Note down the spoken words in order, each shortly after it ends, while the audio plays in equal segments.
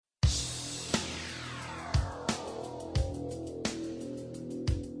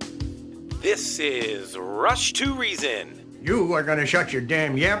This is Rush to Reason. You are going to shut your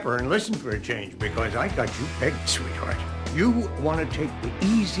damn yapper and listen for a change because I got you pegged, sweetheart. You want to take the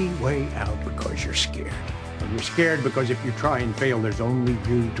easy way out because you're scared. And you're scared because if you try and fail, there's only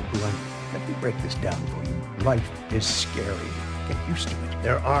you to blame. Let me break this down for you. Life is scary. Get used to it.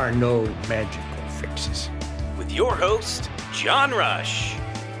 There are no magical fixes. With your host, John Rush.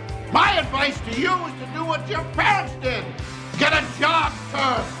 My advice to you is to do what your parents did. Get a job,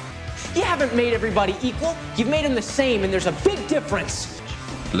 sir. You haven't made everybody equal. You've made them the same, and there's a big difference.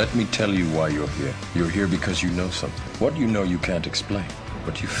 Let me tell you why you're here. You're here because you know something. What you know you can't explain,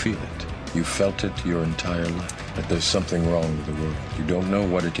 but you feel it. You felt it your entire life, that there's something wrong with the world. You don't know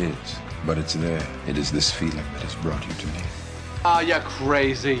what it is, but it's there. It is this feeling that has brought you to me. Are you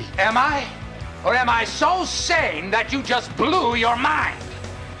crazy? Am I? Or am I so sane that you just blew your mind?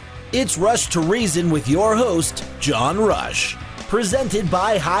 It's Rush to Reason with your host, John Rush. Presented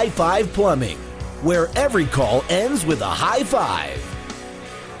by High Five Plumbing, where every call ends with a high five.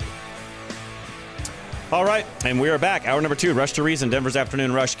 All right, and we are back. Hour number 2, Rush to Reason, Denver's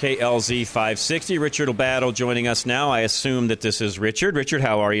Afternoon Rush, KLZ 560. Richard O'Battle joining us now. I assume that this is Richard. Richard,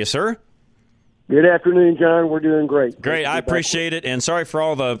 how are you, sir? Good afternoon, John. We're doing great. Great, I appreciate it, and sorry for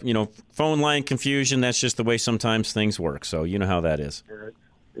all the phone line confusion. That's just the way sometimes things work, so you know how that is.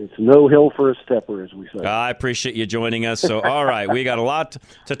 It's no hill for a stepper, as we say. I appreciate you joining us. So, all right, we got a lot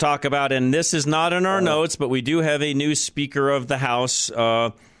to talk about, and this is not in our notes, but we do have a new Speaker of the House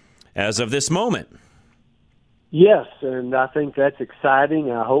as of this moment. Yes, and I think that's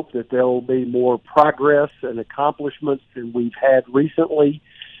exciting. I hope that there will be more progress and accomplishments than we've had recently.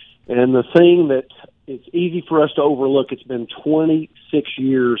 And the thing that it's easy for us to overlook, it's been 26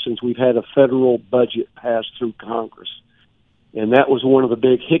 years since we've had a federal budget passed through Congress. And that was one of the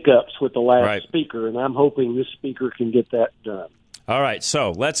big hiccups with the last speaker, and I'm hoping this speaker can get that done. All right,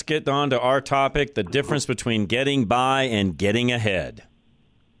 so let's get on to our topic, the difference between getting by and getting ahead.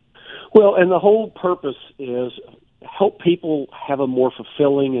 Well, and the whole purpose is help people have a more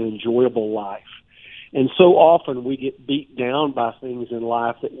fulfilling and enjoyable life. And so often we get beat down by things in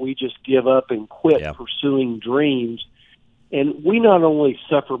life that we just give up and quit pursuing dreams. And we not only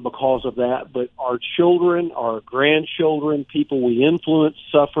suffer because of that, but our children, our grandchildren, people we influence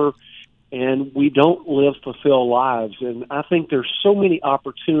suffer, and we don't live fulfilled lives. And I think there's so many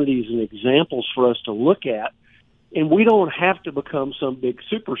opportunities and examples for us to look at. And we don't have to become some big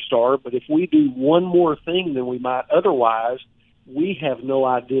superstar, but if we do one more thing than we might otherwise, we have no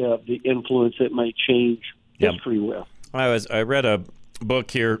idea of the influence it may change history with. I read a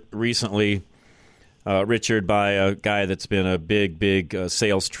book here recently, Richard, by a guy that's been a big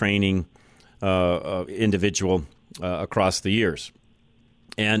sales training individual across the years.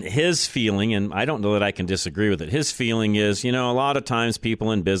 And his feeling, and I don't know that I can disagree with it, his feeling is, a lot of times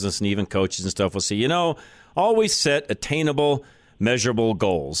people in business and even coaches and stuff will say, always set attainable, measurable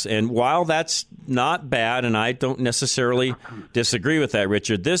goals. And while that's not bad, and I don't necessarily disagree with that,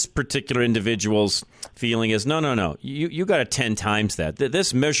 Richard, this particular individual's feeling is, no, you got to 10 times that.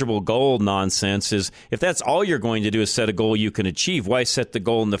 This measurable goal nonsense is, if that's all you're going to do is set a goal you can achieve, why set the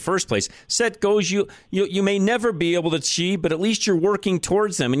goal in the first place? Set goals you may never be able to achieve, but at least you're working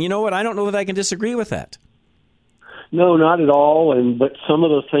towards them. And you know what? I don't know that I can disagree with that. No, not at all. But some of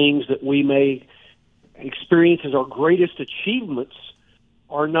the things that we may experience as our greatest achievements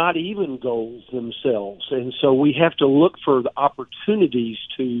are not even goals themselves. And so we have to look for the opportunities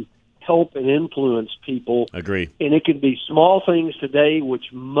to help and influence people. Agree. And it can be small things today which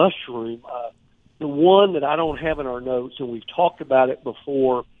mushroom. The one that I don't have in our notes, and we've talked about it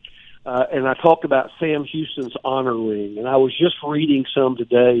before, and I talked about Sam Houston's honor ring, and I was just reading some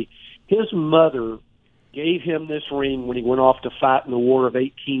today. His mother gave him this ring when he went off to fight in the War of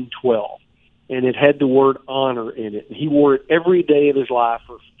 1812. And it had the word honor in it. And he wore it every day of his life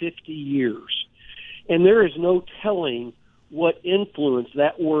for 50 years. And there is no telling what influence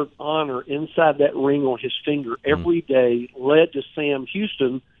that word honor inside that ring on his finger every day led to Sam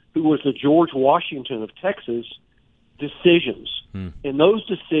Houston, who was the George Washington of Texas, decisions. And those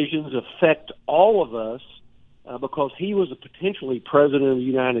decisions affect all of us because he was a potentially president of the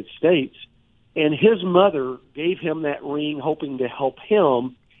United States. And his mother gave him that ring hoping to help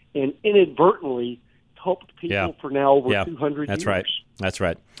him and inadvertently helped people for now over 200 That's years. right. That's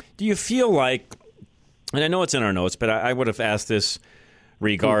right. Do you feel like, and I know it's in our notes, but I would have asked this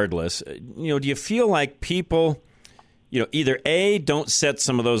regardless, do you feel like people, either A, don't set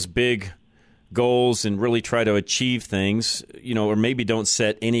some of those big goals and really try to achieve things, or maybe don't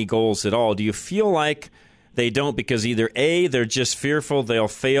set any goals at all? Do you feel like they don't because either A, they're just fearful they'll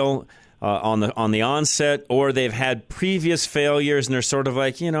fail on the onset, or they've had previous failures and they're sort of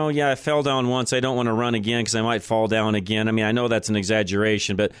like, I fell down once. I don't want to run again because I might fall down again. I mean, I know that's an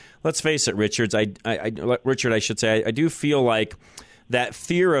exaggeration, but let's face it, Richard, I should say, I do feel like that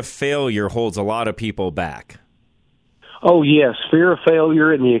fear of failure holds a lot of people back. Oh, yes, fear of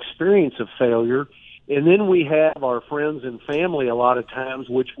failure and the experience of failure. And then we have our friends and family a lot of times,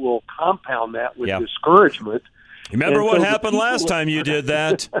 which will compound that with discouragement. Remember what happened last time you did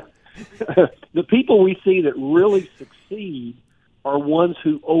that? The people we see that really succeed are ones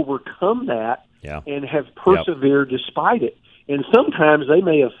who overcome that and have persevered despite it. And sometimes they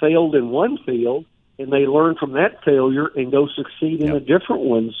may have failed in one field, and they learn from that failure and go succeed in a different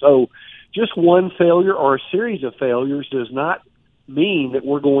one. So just one failure or a series of failures does not mean that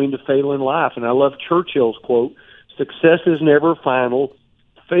we're going to fail in life. And I love Churchill's quote, "Success is never final.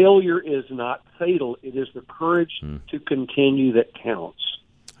 Failure is not fatal. It is the courage to continue that counts."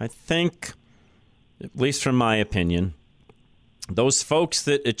 I think, at least from my opinion, those folks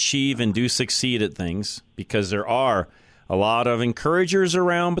that achieve and do succeed at things, because there are a lot of encouragers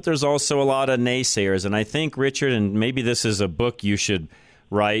around, but there's also a lot of naysayers. And I think, Richard, and maybe this is a book you should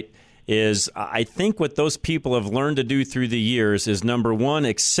write, is I think what those people have learned to do through the years is, number one,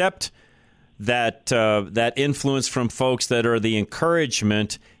 accept that influence from folks that are the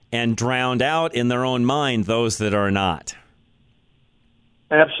encouragement and drowned out in their own mind those that are not.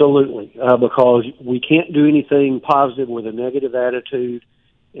 Absolutely, because we can't do anything positive with a negative attitude,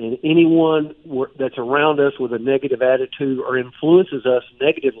 and anyone that's around us with a negative attitude or influences us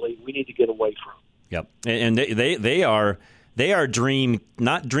negatively, we need to get away from. Yep, and they are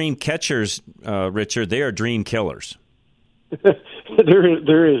not dream catchers, Richard. They are dream killers.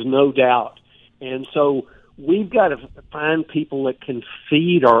 There is no doubt, and so we've got to find people that can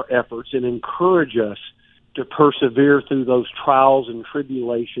feed our efforts and encourage us to persevere through those trials and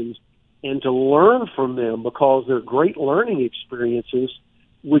tribulations and to learn from them, because they're great learning experiences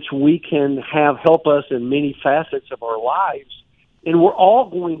which we can have help us in many facets of our lives. And we're all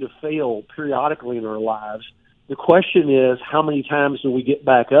going to fail periodically in our lives. The question is, how many times do we get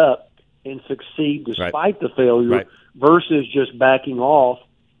back up and succeed despite the failure versus just backing off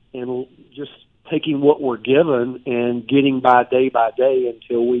and just taking what we're given and getting by day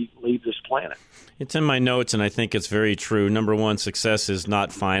until we leave this planet. It's in my notes, and I think it's very true. Number one, success is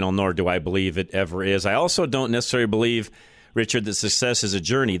not final, nor do I believe it ever is. I also don't necessarily believe, Richard, that success is a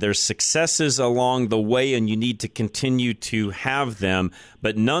journey. There's successes along the way, and you need to continue to have them,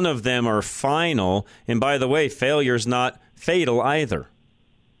 but none of them are final. And by the way, failure's not fatal either.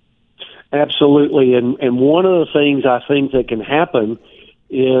 Absolutely. And one of the things I think that can happen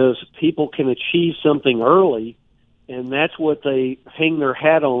is people can achieve something early, and that's what they hang their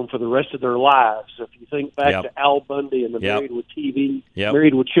hat on for the rest of their lives. If you think back to Al Bundy and the Married with TV,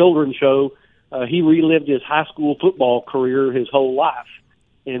 Married with Children show, he relived his high school football career his whole life.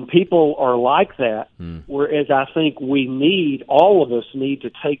 And people are like that, whereas I think all of us need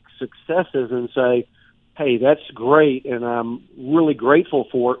to take successes and say, hey, that's great, and I'm really grateful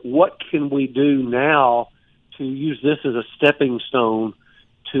for it. What can we do now to use this as a stepping stone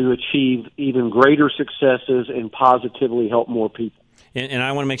to achieve even greater successes and positively help more people? And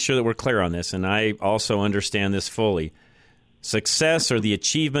I want to make sure that we're clear on this, and I also understand this fully. Success or the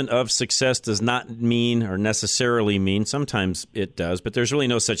achievement of success does not mean or necessarily mean, sometimes it does, but there's really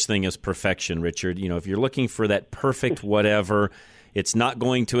no such thing as perfection, Richard. If you're looking for that perfect whatever, it's not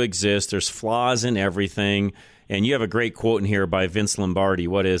going to exist. There's flaws in everything. And you have a great quote in here by Vince Lombardi.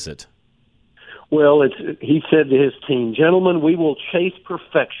 What is it? Well, he said to his team, "Gentlemen, we will chase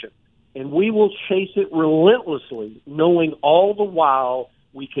perfection, and we will chase it relentlessly, knowing all the while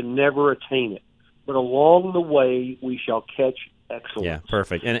we can never attain it. But along the way, we shall catch excellence." Yeah,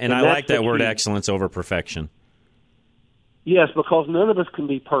 perfect. And I like that word excellence over perfection. Yes, because none of us can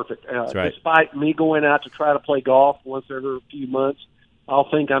be perfect. That's right. Despite me going out to try to play golf once every few months, I'll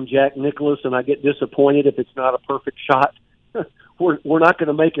think I'm Jack Nicklaus, and I get disappointed if it's not a perfect shot. We're not going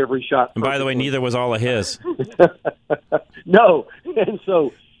to make every shot. And by the way, neither was all of his. No. And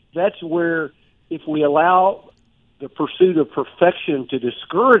so that's where, if we allow the pursuit of perfection to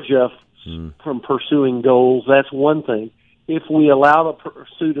discourage us from pursuing goals, that's one thing. If we allow the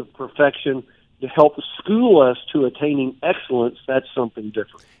pursuit of perfection to help school us to attaining excellence, that's something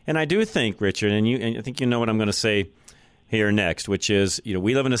different. And I do think, Richard, and I think you know what I'm going to say here next, which is,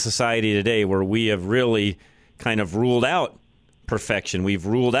 we live in a society today where we have really kind of ruled out perfection. We've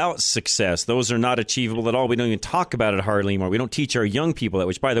ruled out success. Those are not achievable at all. We don't even talk about it hardly anymore. We don't teach our young people that,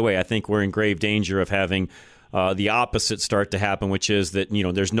 which, by the way, I think we're in grave danger of having the opposite start to happen, which is that,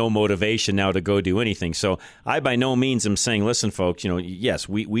 there's no motivation now to go do anything. So I by no means am saying, listen, folks, yes,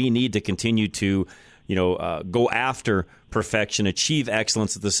 we need to continue to, go after perfection, achieve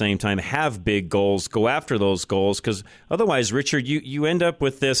excellence at the same time, have big goals, go after those goals, because otherwise, Richard, you end up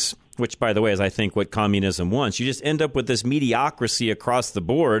with this, which, by the way, is I think what communism wants. You just end up with this mediocrity across the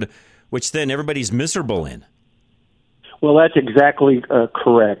board, which then everybody's miserable in. Well, that's exactly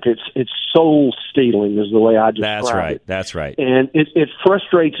correct. It's soul stealing is the way I describe it. That's right. And it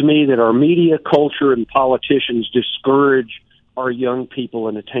frustrates me that our media, culture, and politicians discourage our young people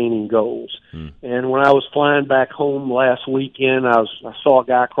in attaining goals. And when I was flying back home last weekend, I saw a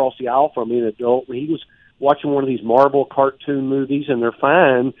guy across the aisle from me, an adult, and he was watching one of these Marvel cartoon movies, and they're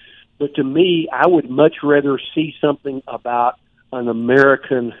fine. But to me, I would much rather see something about an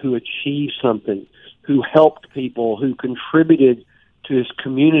American who achieved something, who helped people, who contributed to his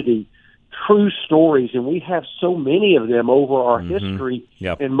community, true stories. And we have so many of them over our history,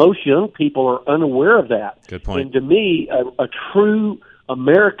 and most young people are unaware of that. Good point. And to me, a true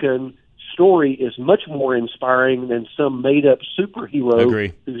American story is much more inspiring than some made-up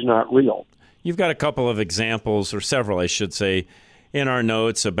superhero who's not real. You've got a couple of examples, or several, I should say, in our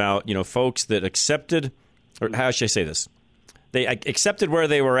notes about, folks that accepted, or how should I say this? They accepted where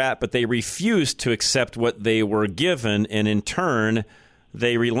they were at, but they refused to accept what they were given, and in turn,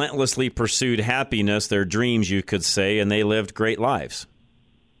 they relentlessly pursued happiness, their dreams, you could say, and they lived great lives.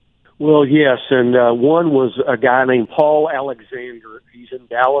 Well, yes, and one was a guy named Paul Alexander. He's in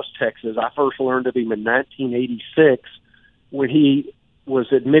Dallas, Texas. I first learned of him in 1986 when he was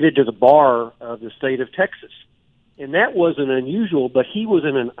admitted to the bar of the state of Texas. And that wasn't unusual, but he was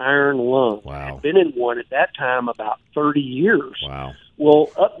in an iron lung. Wow. Had been in one at that time about 30 years. Wow. Well,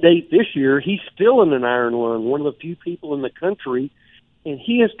 update this year, he's still in an iron lung, one of the few people in the country, and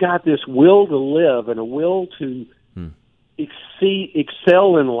he has got this will to live and a will to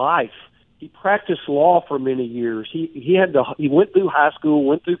excel in life. He practiced law for many years. He went through high school,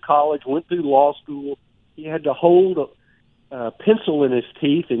 went through college, went through law school. He had to hold a pencil in his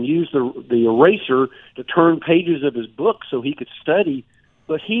teeth and use the eraser to turn pages of his book so he could study,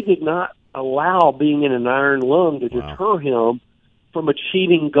 but he did not allow being in an iron lung to deter him from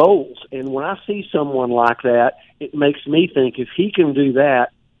achieving goals. And when I see someone like that, it makes me think if he can do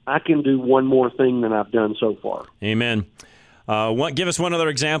that, I can do one more thing than I've done so far. Amen. Give us one other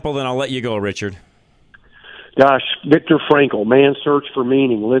example, then I'll let you go, Richard. Gosh, Viktor Frankl, man's search for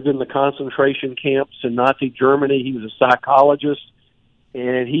meaning, lived in the concentration camps in Nazi Germany. He was a psychologist,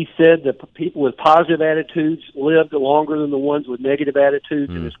 and he said that people with positive attitudes lived longer than the ones with negative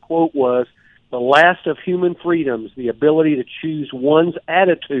attitudes. And his quote was, "The last of human freedoms, the ability to choose one's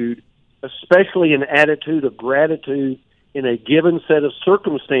attitude, especially an attitude of gratitude in a given set of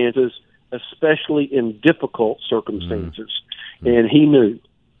circumstances, especially in difficult circumstances." And he knew.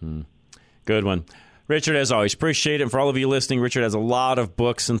 Good one. Richard, as always, appreciate it. And for all of you listening, Richard has a lot of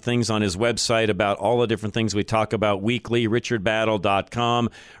books and things on his website about all the different things we talk about weekly, richardbattle.com.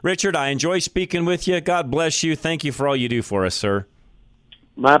 Richard, I enjoy speaking with you. God bless you. Thank you for all you do for us, sir.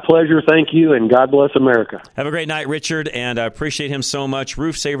 My pleasure. Thank you, and God bless America. Have a great night, Richard, and I appreciate him so much.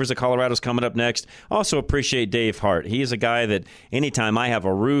 Roof Savers of Colorado is coming up next. Also appreciate Dave Hart. He's a guy that anytime I have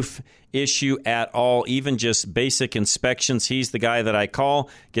a roof issue at all, even just basic inspections, he's the guy that I call,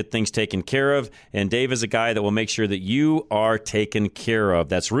 get things taken care of, and Dave is a guy that will make sure that you are taken care of.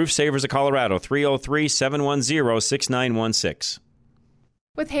 That's Roof Savers of Colorado, 303-710-6916.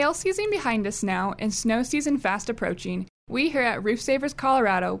 With hail season behind us now and snow season fast approaching, we here at Roof Savers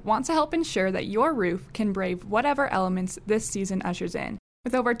Colorado want to help ensure that your roof can brave whatever elements this season ushers in.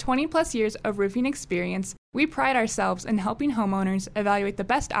 With over 20 plus years of roofing experience, we pride ourselves in helping homeowners evaluate the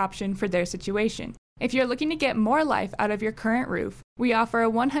best option for their situation. If you're looking to get more life out of your current roof, we offer a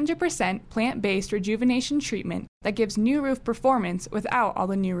 100% plant-based rejuvenation treatment that gives new roof performance without all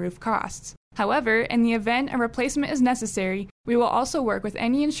the new roof costs. However, in the event a replacement is necessary, we will also work with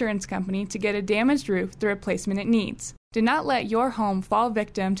any insurance company to get a damaged roof the replacement it needs. Do not let your home fall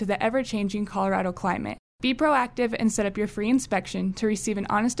victim to the ever-changing Colorado climate. Be proactive and set up your free inspection to receive an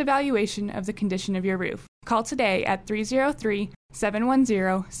honest evaluation of the condition of your roof. Call today at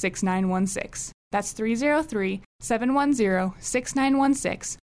 303-710-6916. That's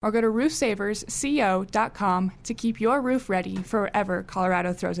 303-710-6916. Or go to roofsaversco.com to keep your roof ready for wherever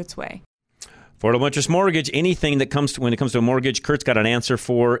Colorado throws its way. Affordable Interest Mortgage, anything that comes to, when it comes to a mortgage, Kurt's got an answer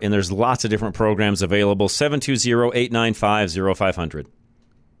for, and there's lots of different programs available. 720-895-0500.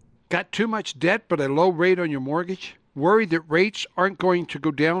 Got too much debt but a low rate on your mortgage? Worried that rates aren't going to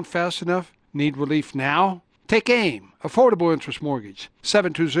go down fast enough? Need relief now? Take AIM, Affordable Interest Mortgage,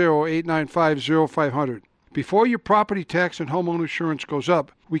 720-895-0500. Before your property tax and homeowner insurance goes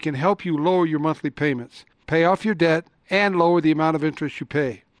up, we can help you lower your monthly payments, pay off your debt, and lower the amount of interest you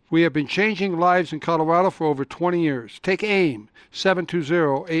pay. We have been changing lives in Colorado for over 20 years. Take AIM,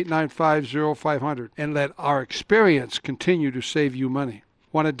 720-895-0500, and let our experience continue to save you money.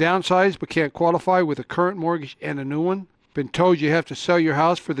 Want to downsize but can't qualify with a current mortgage and a new one? Been told you have to sell your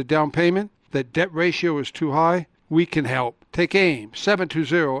house for the down payment? That debt ratio is too high? We can help. Take AIM,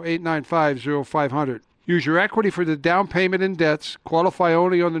 720-895-0500. Use your equity for the down payment and debts, qualify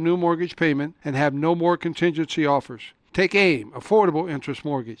only on the new mortgage payment, and have no more contingency offers. Take AIM, Affordable Interest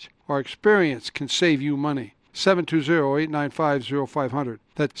Mortgage. Our experience can save you money. 720-895-0500.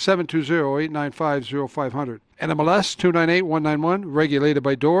 That's 720-895-0500. NMLS 298191, regulated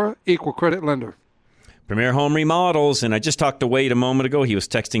by DORA, equal credit lender. Premier Home Remodels, and I just talked to Wade a moment ago. He was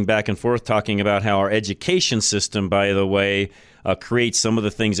texting back and forth talking about how our education system, by the way, creates some of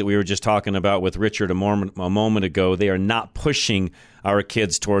the things that we were just talking about with Richard a moment ago. They are not pushing our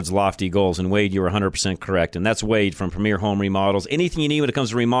kids towards lofty goals. And Wade, you were 100% correct. And that's Wade from Premier Home Remodels. Anything you need when it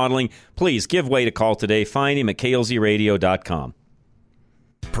comes to remodeling, please give Wade a call today. Find him at klzradio.com.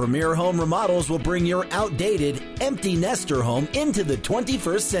 Premier Home Remodels will bring your outdated, empty nester home into the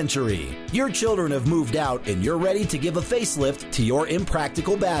 21st century. Your children have moved out and you're ready to give a facelift to your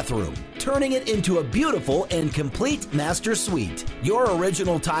impractical bathroom, turning it into a beautiful and complete master suite. Your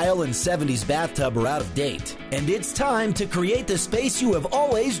original tile and 70s bathtub are out of date, and it's time to create the space you have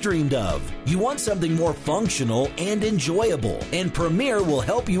always dreamed of. You want something more functional and enjoyable, and Premier will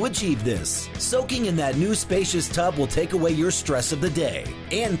help you achieve this. Soaking in that new spacious tub will take away your stress of the day.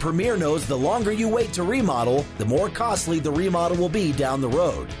 And Premier knows the longer you wait to remodel, the more costly the remodel will be down the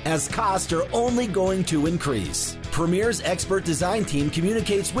road, as costs are only going to increase. Premier's expert design team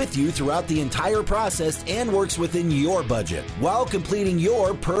communicates with you throughout the entire process and works within your budget while completing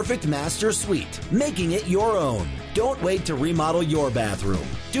your perfect master suite, making it your own. Don't wait to remodel your bathroom.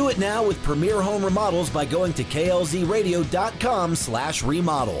 Do it now with Premier Home Remodels by going to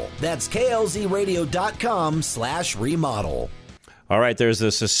klzradio.com/remodel. That's klzradio.com/remodel. All right, there's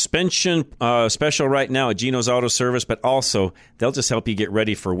a suspension special right now at Gino's Auto Service, but also they'll just help you get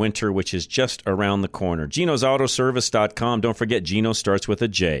ready for winter, which is just around the corner. Gino'sAutoservice.com. Don't forget, Gino starts with a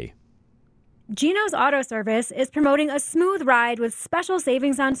J. Gino's Auto Service is promoting a smooth ride with special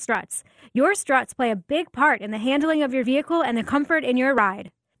savings on struts. Your struts play a big part in the handling of your vehicle and the comfort in your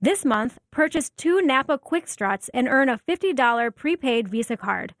ride. This month, purchase 2 Napa Quick Struts and earn a $50 prepaid Visa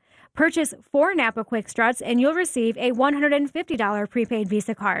card. Purchase 4 Napa Quick Struts and you'll receive a $150 prepaid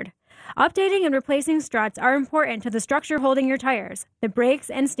Visa card. Updating and replacing struts are important to the structure holding your tires, the brakes,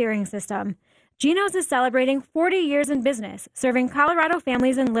 and steering system. Gino's is celebrating 40 years in business, serving Colorado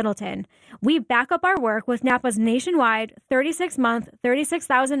families in Littleton. We back up our work with Napa's nationwide 36-month,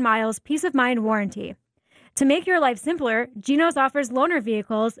 36,000 miles peace of mind warranty. To make your life simpler, Gino's offers loaner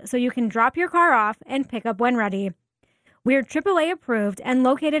vehicles so you can drop your car off and pick up when ready. We're AAA approved and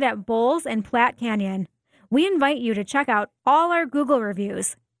located at Bowles and Platte Canyon. We invite you to check out all our Google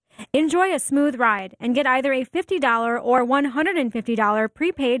reviews. Enjoy a smooth ride and get either a $50 or $150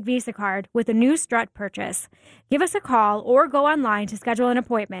 prepaid Visa card with a new strut purchase. Give us a call or go online to schedule an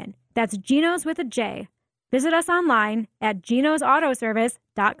appointment. That's Gino's with a J. Visit us online at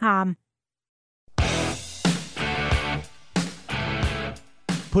Gino'sAutoservice.com.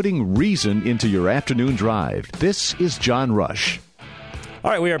 Putting reason into your afternoon drive. This is John Rush.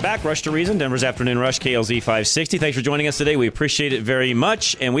 All right, we are back. Rush to Reason, Denver's Afternoon Rush, KLZ 560. Thanks for joining us today. We appreciate it very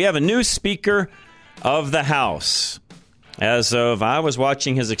much. And we have a new Speaker of the House. I was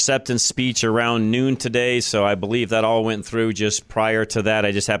watching his acceptance speech around noon today, so I believe that all went through just prior to that.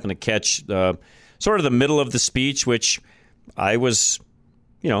 I just happened to catch sort of the middle of the speech, which I was,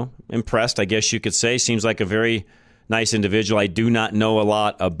 impressed, I guess you could say. Seems like a very nice individual. I do not know a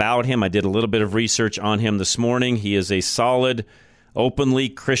lot about him. I did a little bit of research on him this morning. He is a solid, openly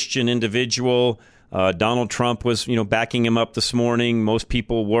Christian individual. Donald Trump was, backing him up this morning. Most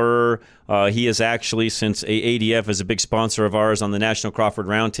people were. He is actually, since ADF is a big sponsor of ours on the National Crawford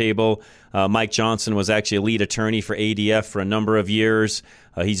Roundtable, Mike Johnson was actually a lead attorney for ADF for a number of years.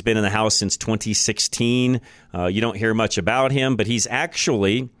 He's been in the House since 2016. You don't hear much about him, but he's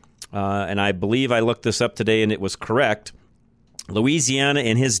actually... and I believe I looked this up today and it was correct. Louisiana,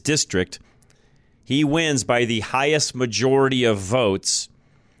 in his district, he wins by the highest majority of votes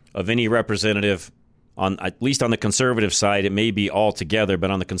of any representative, at least on the conservative side. It may be all together,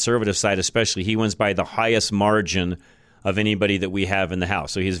 but on the conservative side especially, he wins by the highest margin of anybody that we have in the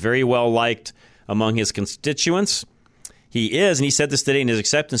House. So he's very well liked among his constituents. He is, and he said this today in his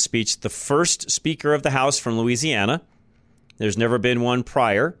acceptance speech, the first Speaker of the House from Louisiana. There's never been one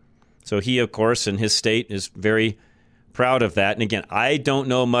prior. So he, of course, in his state is very proud of that. And again, I don't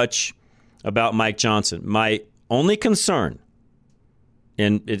know much about Mike Johnson. My only concern,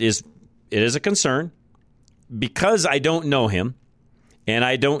 and it is a concern, because I don't know him and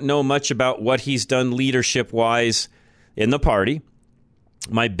I don't know much about what he's done leadership-wise in the party,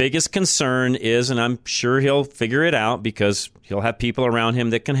 my biggest concern is, and I'm sure he'll figure it out because he'll have people around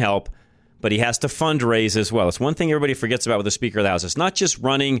him that can help, but he has to fundraise as well. It's one thing everybody forgets about with the Speaker of the House. It's not just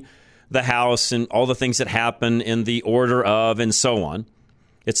running the House and all the things that happen in the order of and so on.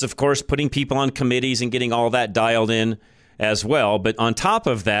 It's, of course, putting people on committees and getting all that dialed in as well. But on top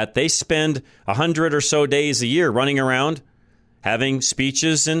of that, they spend 100 or so days a year running around having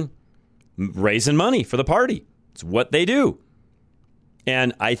speeches and raising money for the party. It's what they do.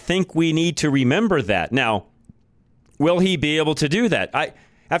 And I think we need to remember that. Now, will he be able to do that?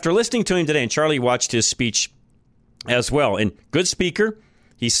 After listening to him today, and Charlie watched his speech as well, and good speaker,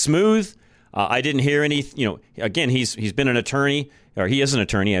 he's smooth. I didn't hear any, again, he's been an attorney, or he is an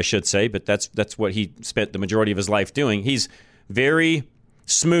attorney, I should say, but that's what he spent the majority of his life doing. He's very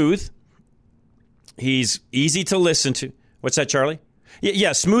smooth. He's easy to listen to. What's that, Charlie?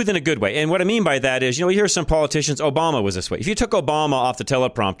 Yeah, smooth in a good way. And what I mean by that is, you hear some politicians, Obama was this way. If you took Obama off the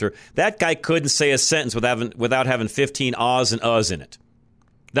teleprompter, that guy couldn't say a sentence without having 15 ahs and uhs in it.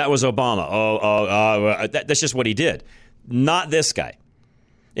 That was Obama. That's just what he did. Not this guy.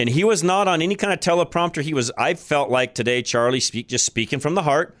 And he was not on any kind of teleprompter. I felt like today, Charlie, just speaking from the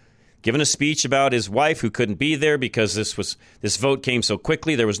heart, giving a speech about his wife who couldn't be there because this vote came so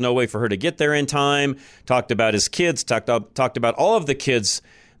quickly. There was no way for her to get there in time. Talked about his kids, talked about all of the kids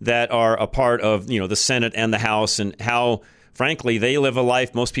that are a part of, the Senate and the House, and how, frankly, they live a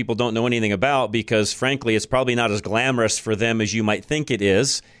life most people don't know anything about because, frankly, it's probably not as glamorous for them as you might think it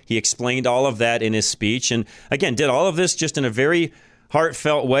is. He explained all of that in his speech and, again, did all of this just in a very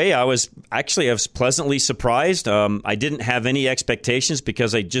heartfelt way. I was pleasantly surprised. I didn't have any expectations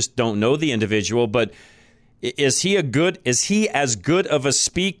because I just don't know the individual. But is he as good of a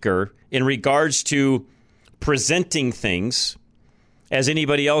speaker in regards to presenting things as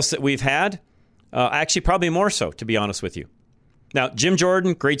anybody else that we've had? Actually, probably more so, to be honest with you. Now, Jim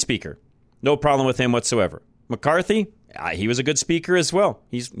Jordan, great speaker. No problem with him whatsoever. McCarthy, he was a good speaker as well.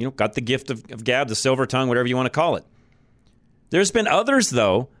 He's got the gift of gab, the silver tongue, whatever you want to call it. There's been others,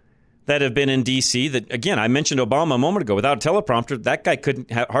 though, that have been in D.C. that, again, I mentioned Obama a moment ago. Without a teleprompter, that guy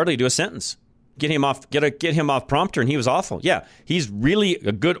couldn't hardly do a sentence. Get him off prompter, and he was awful. Yeah, he's really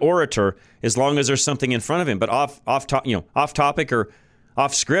a good orator as long as there's something in front of him. But off topic or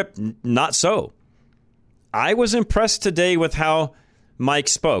off script, not so. I was impressed today with how Mike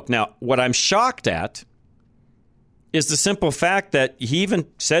spoke. Now, what I'm shocked at is the simple fact that he even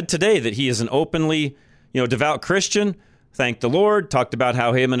said today that he is an openly, devout Christian. Thanked the Lord, talked about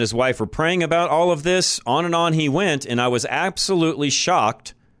how him and his wife were praying about all of this. On and on he went, and I was absolutely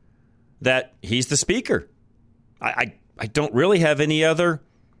shocked that he's the speaker. I don't really have any other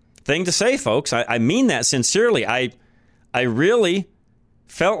thing to say, folks. I mean that sincerely. I really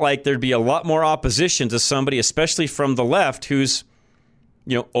felt like there'd be a lot more opposition to somebody, especially from the left, who's,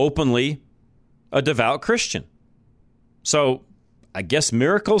 openly a devout Christian. So I guess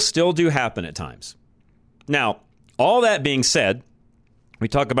miracles still do happen at times. Now, all that being said, we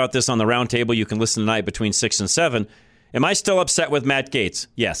talk about this on the roundtable. You can listen tonight between 6 and 7. Am I still upset with Matt Gaetz?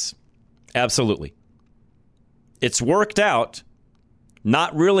 Yes, absolutely. It's worked out.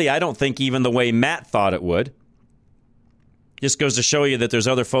 Not really, I don't think, even the way Matt thought it would. Just goes to show you that there's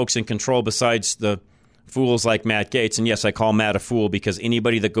other folks in control besides the fools like Matt Gaetz. And yes, I call Matt a fool because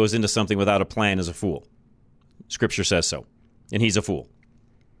anybody that goes into something without a plan is a fool. Scripture says so. And he's a fool.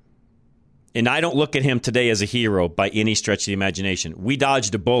 And I don't look at him today as a hero by any stretch of the imagination. We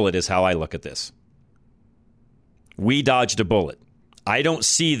dodged a bullet is how I look at this. We dodged a bullet. I don't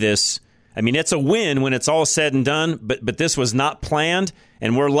see this. I mean, it's a win when it's all said and done, but this was not planned,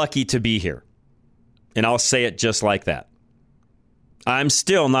 and we're lucky to be here. And I'll say it just like that. I'm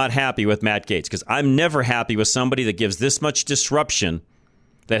still not happy with Matt Gaetz because I'm never happy with somebody that gives this much disruption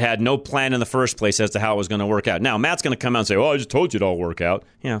that had no plan in the first place as to how it was going to work out. Now, Matt's going to come out and say, I just told you it'd all work out.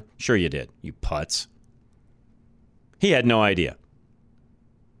 Yeah, sure you did, you putz. He had no idea.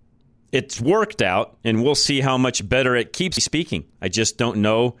 It's worked out, and we'll see how much better it keeps speaking. I just don't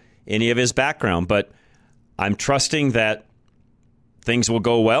know any of his background, but I'm trusting that things will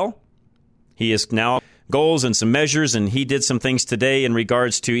go well. He is now goals and some measures, and he did some things today in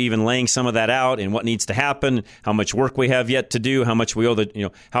regards to even laying some of that out and what needs to happen, how much work we have yet to do, how much we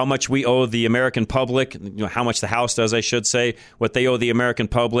owe the American public, how much the House does, I should say, what they owe the American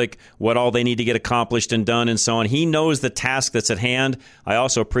public, what all they need to get accomplished and done, and so on. He knows the task that's at hand. I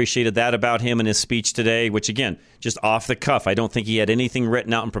also appreciated that about him in his speech today, which, again, just off the cuff. I don't think he had anything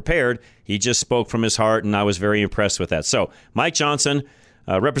written out and prepared. He just spoke from his heart, and I was very impressed with that. So, Mike Johnson,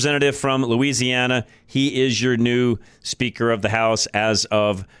 representative from Louisiana, he is your new Speaker of the House as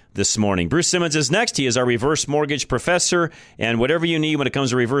of this morning. Bruce Simmons is next. He is our reverse mortgage professor, and whatever you need when it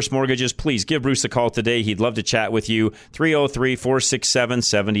comes to reverse mortgages, please give Bruce a call today. He'd love to chat with you.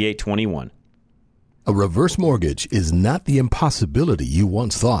 303-467-7821. A reverse mortgage is not the impossibility you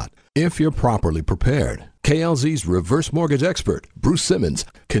once thought if you're properly prepared. KLZ's reverse mortgage expert, Bruce Simmons,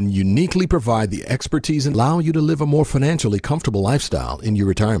 can uniquely provide the expertise and allow you to live a more financially comfortable lifestyle in your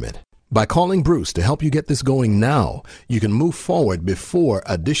retirement. By calling Bruce to help you get this going now, you can move forward before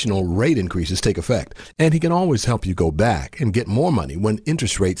additional rate increases take effect, and he can always help you go back and get more money when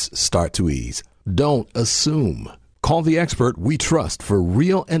interest rates start to ease. Don't assume. Call the expert we trust for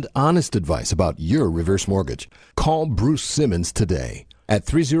real and honest advice about your reverse mortgage. Call Bruce Simmons today at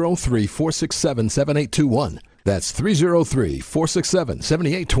 303-467-7821. That's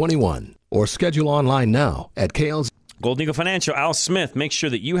 303-467-7821. Or schedule online now at KLZ. Golden Eagle Financial, Al Smith. Make sure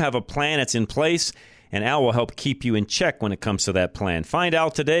that you have a plan that's in place, and Al will help keep you in check when it comes to that plan. Find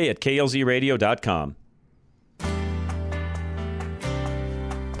Al today at klzradio.com.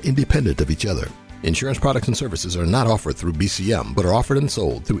 Independent of each other. Insurance products and services are not offered through BCM, but are offered and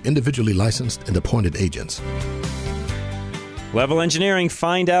sold through individually licensed and appointed agents. Level Engineering.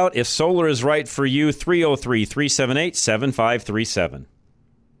 Find out if solar is right for you. 303-378-7537.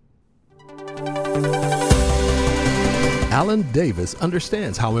 Alan Davis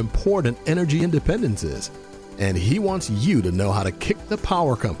understands how important energy independence is, and he wants you to know how to kick the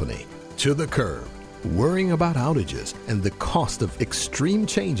power company to the curb. Worrying about outages and the cost of extreme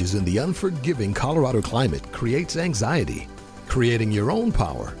changes in the unforgiving Colorado climate creates anxiety. Creating your own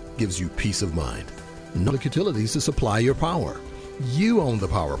power gives you peace of mind. No utilities to supply your power. You own the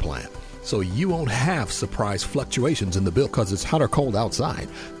power plant, so you won't have surprise fluctuations in the bill because it's hot or cold outside.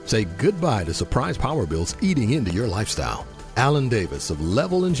 Say goodbye to surprise power bills eating into your lifestyle. Alan Davis of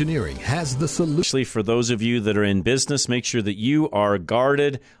Level Engineering has the solution. For those of you that are in business, make sure that you are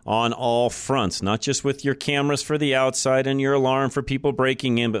guarded on all fronts, not just with your cameras for the outside and your alarm for people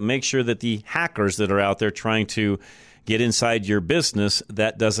breaking in, but make sure that the hackers that are out there trying to get inside your business,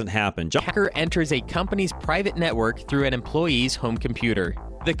 that doesn't happen. Hacker enters a company's private network through an employee's home computer.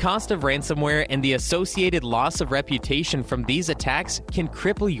 The cost of ransomware and the associated loss of reputation from these attacks can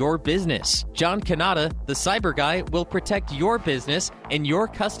cripple your business. John Kanata, the cyber guy, will protect your business and your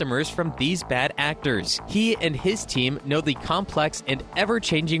customers from these bad actors. He and his team know the complex and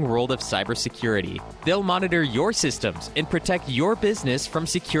ever-changing world of cybersecurity. They'll monitor your systems and protect your business from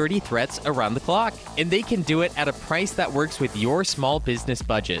security threats around the clock. And they can do it at a price that works with your small business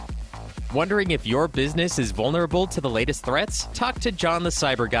budget. Wondering if your business is vulnerable to the latest threats? Talk to John the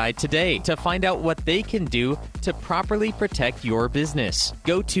Cyber Guy today to find out what they can do to properly protect your business.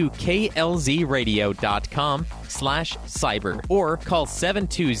 Go to klzradio.com/cyber or call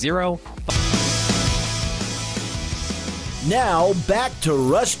 720. Now back to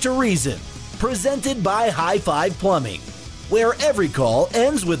Rush to Reason, presented by High Five Plumbing, where every call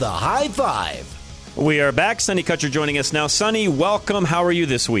ends with a high five. We are back. Sonny Kutcher joining us now. Sonny, welcome. How are you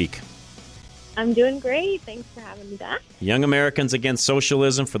this week? I'm doing great. Thanks for having me back. Young Americans Against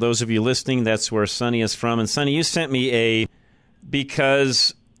Socialism. For those of you listening, that's where Sonny is from. And Sonny, you sent me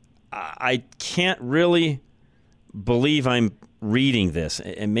because I can't really believe I'm reading this.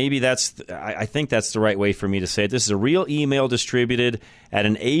 And maybe I think that's the right way for me to say it. This is a real email distributed at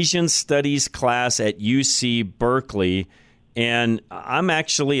an Asian Studies class at UC Berkeley. And I'm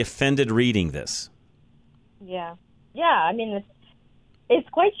actually offended reading this. Yeah. I mean, it's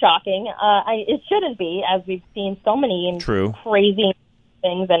quite shocking. It shouldn't be, as we've seen so many crazy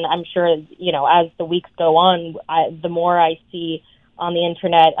things. And I'm sure, as the weeks go on, the more I see on the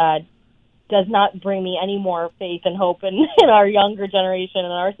internet does not bring me any more faith and hope in our younger generation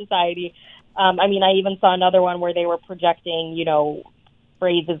and our society. I even saw another one where they were projecting,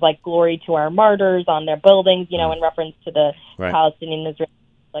 phrases like "glory to our martyrs" on their buildings, in reference to the Palestinian-Israeli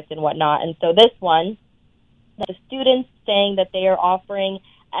conflict and whatnot. And so this one, the students saying that they are offering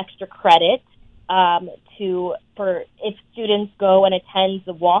extra credit for if students go and attend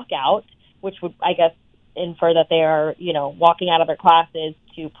the walkout, which would, I guess, infer that they are, walking out of their classes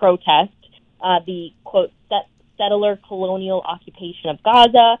to protest the, quote, settler colonial occupation of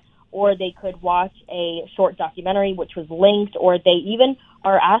Gaza, or they could watch a short documentary which was linked, or they even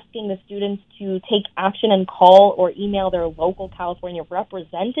are asking the students to take action and call or email their local California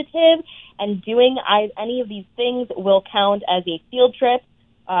representative, and doing any of these things will count as a field trip.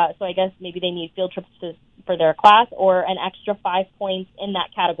 So I guess maybe they need field trips for their class, or an extra 5 points in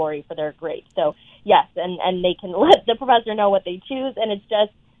that category for their grade. So yes, and they can let the professor know what they choose, and it's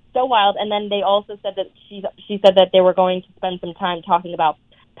just so wild. And then they also said that she said that they were going to spend some time talking about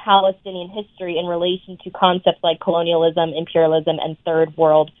Palestinian history in relation to concepts like colonialism, imperialism, and third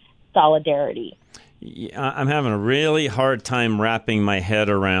world solidarity. Yeah, I'm having a really hard time wrapping my head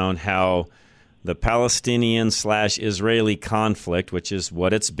around how the Palestinian/Israeli conflict, which is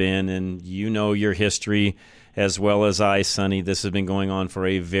what it's been, and you know your history as well as I, Sonny, this has been going on for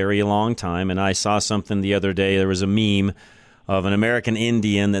a very long time. And I saw something the other day. There was a meme of an American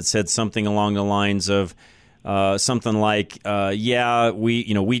Indian that said something along the lines of something like,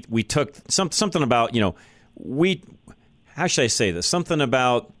 we took something about, how should I say this? Something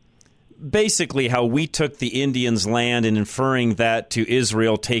about basically how we took the Indians' land and inferring that to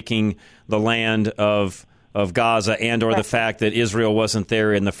Israel taking the land of Gaza, and or the fact that Israel wasn't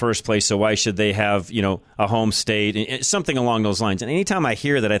there in the first place, so why should they have, a home state, something along those lines. And anytime I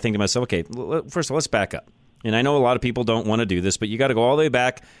hear that, I think to myself, okay, first of all, let's back up. And I know a lot of people don't want to do this, but you got to go all the way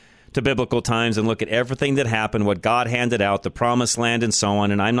back to biblical times and look at everything that happened, what God handed out, the promised land, and so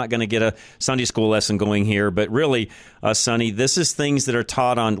on. And I'm not going to get a Sunday school lesson going here, but really, Sonny, this is things that are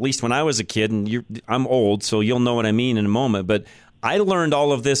taught on, at least when I was a kid, and I'm old, so you'll know what I mean in a moment, but I learned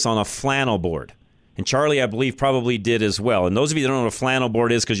all of this on a flannel board. And Charlie, I believe, probably did as well. And those of you that don't know what a flannel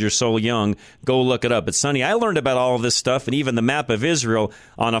board is because you're so young, go look it up. But, Sonny, I learned about all of this stuff and even the map of Israel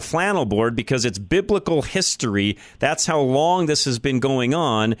on a flannel board because it's biblical history. That's how long this has been going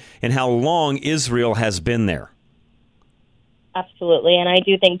on and how long Israel has been there. Absolutely. And I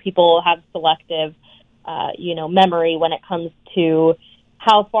do think people have selective, memory when it comes to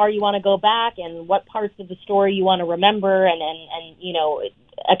how far you want to go back and what parts of the story you want to remember and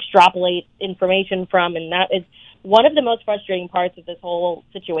extrapolate information from, and that is one of the most frustrating parts of this whole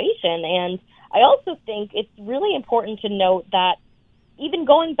situation. And I also think it's really important to note that even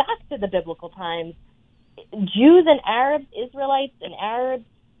going back to the biblical times, Jews and Arabs, Israelites and Arabs,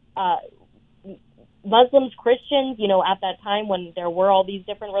 Muslims, Christians, at that time when there were all these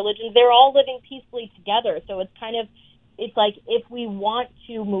different religions, they're all living peacefully together. So it's like if we want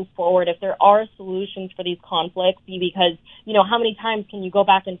to move forward, if there are solutions for these conflicts, because, how many times can you go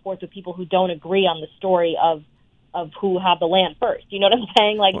back and forth with people who don't agree on the story of who have the land first? You know what I'm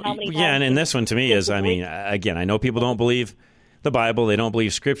saying? Like, how many times? Yeah, and this one to me is, again, I know people don't believe the Bible, they don't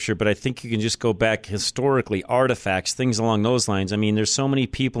believe Scripture, but I think you can just go back historically, artifacts, things along those lines. I mean, there's so many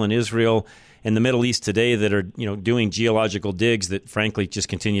people in Israel and the Middle East today that are, doing geological digs that, frankly, just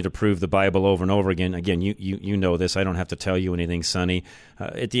continue to prove the Bible over and over again. Again, you know this. I don't have to tell you anything, Sonny.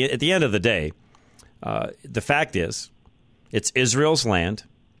 At the end of the day, the fact is, it's Israel's land.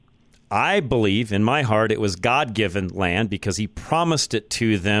 I believe in my heart it was God-given land because he promised it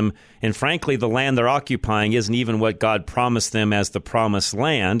to them. And frankly, the land they're occupying isn't even what God promised them as the promised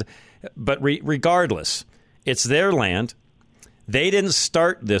land. But regardless, it's their land. They didn't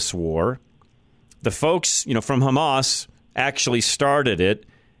start this war. The folks, from Hamas actually started it.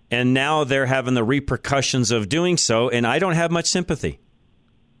 And now they're having the repercussions of doing so. And I don't have much sympathy.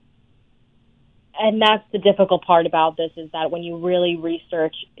 And that's the difficult part about this, is that when you really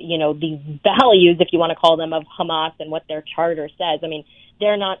research, these values, if you want to call them, of Hamas and what their charter says, I mean,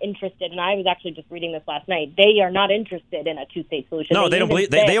 they're not interested. And I was actually just reading this last night. They are not interested in a two-state solution. No, they don't believe.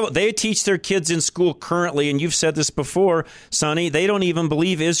 They teach their kids in school currently, and you've said this before, Sonny, they don't even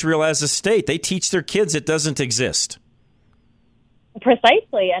believe Israel as a state. They teach their kids it doesn't exist.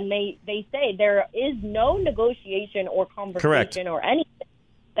 Precisely. And they say there is no negotiation or conversation Correct. Or anything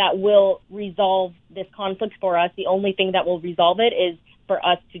that will resolve this conflict for us. The only thing that will resolve it is for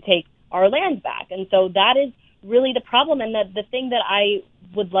us to take our land back. And so that is really the problem. And the thing that I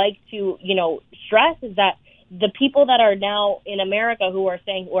would like to, stress is that the people that are now in America who are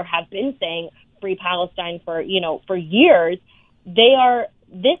saying, or have been saying, free Palestine for years,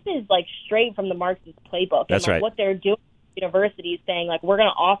 this is like straight from the Marxist playbook. That's and right. What they're doing at universities, saying like, we're going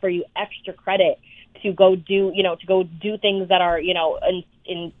to offer you extra credit to go do things that are,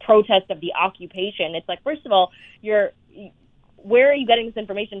 in protest of the occupation. It's like, first of all, where are you getting this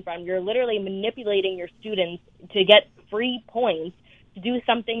information from? You're literally manipulating your students to get free points to do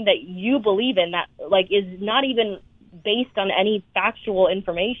something that you believe in that is not even based on any factual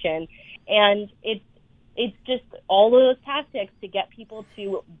information. And it's it's just all of those tactics to get people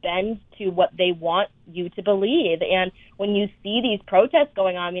to bend to what they want you to believe. And when you see these protests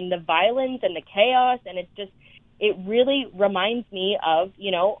going on, I mean, the violence and the chaos, and it really reminds me of,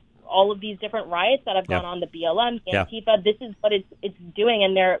 all of these different riots that have gone on, the BLM, Antifa. This is what it's doing,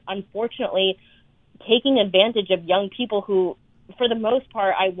 and they're unfortunately taking advantage of young people who, for the most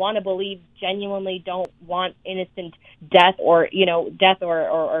part, I want to believe genuinely don't want innocent death or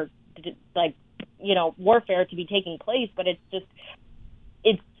warfare to be taking place. But it's just,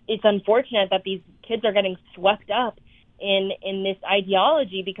 it's unfortunate that these kids are getting swept up in this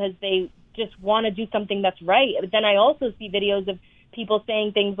ideology because they just want to do something that's right. But then I also see videos of people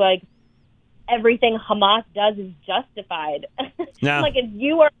saying things like, everything Hamas does is justified. No. Like, if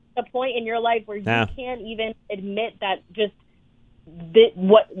you are at a point in your life where you can't even admit that just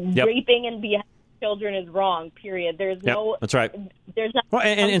raping and beheading children is wrong, period. There's no. That's right. There's not. Well,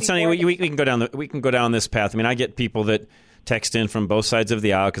 and Sonny, we can go down this path. I mean, I get people that text in from both sides of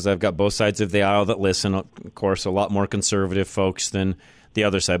the aisle because I've got both sides of the aisle that listen. Of course, a lot more conservative folks than the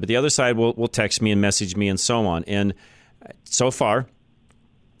other side, but the other side will text me and message me and so on. And so far,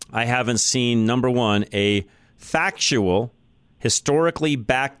 I haven't seen, number one, a factual, historically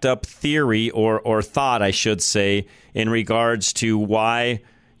backed up theory or thought, I should say, in regards to why,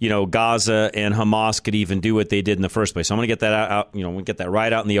 Gaza and Hamas could even do what they did in the first place. So I'm going to get that out, we'll get that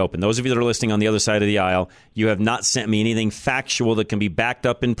right out in the open. Those of you that are listening on the other side of the aisle, you have not sent me anything factual that can be backed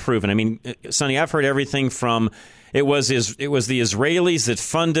up and proven. I mean, Sonny, I've heard everything from it was the Israelis that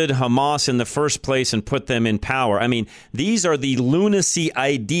funded Hamas in the first place and put them in power. I mean, these are the lunacy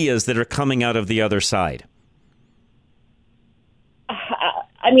ideas that are coming out of the other side.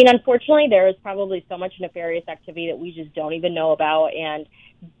 I mean, unfortunately, there is probably so much nefarious activity that we just don't even know about. And,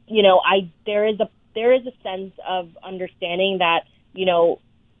 there is a sense of understanding that,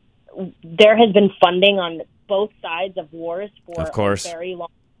 there has been funding on both sides of wars for a very long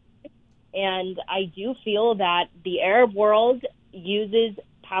time. And I do feel that the Arab world uses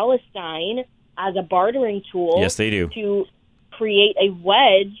Palestine as a bartering tool. Yes, they do. To create a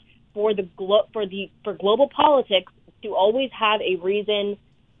wedge for global politics to always have a reason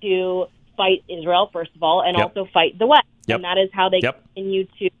to fight Israel, first of all, and also fight the West. And that is how they continue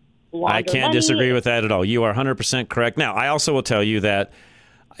to launder I can't money. disagree with that at all. You are 100% correct. Now, I also will tell you that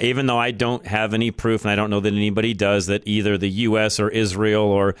even though I don't have any proof, and I don't know that anybody does, that either the U.S. or Israel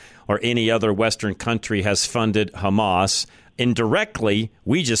or any other Western country has funded Hamas, indirectly,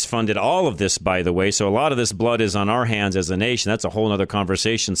 we just funded all of this, by the way. So a lot of this blood is on our hands as a nation. That's a whole other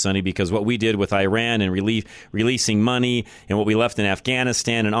conversation, Sonny, because what we did with Iran and releasing money and what we left in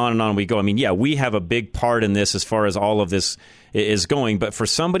Afghanistan and on we go. I mean, yeah, we have a big part in this as far as all of this is going. But for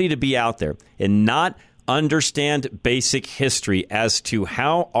somebody to be out there and not understand basic history as to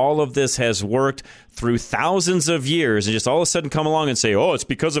how all of this has worked through thousands of years and just all of a sudden come along and say, it's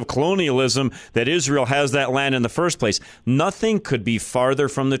because of colonialism that Israel has that land in the first place. Nothing could be farther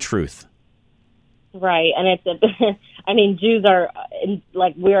from the truth. Right. And Jews are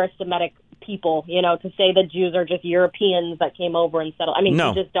we are a Semitic people, to say that Jews are just Europeans that came over and settled. I mean, no.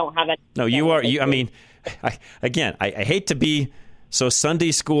 You just don't have it. No, you are. I hate to be so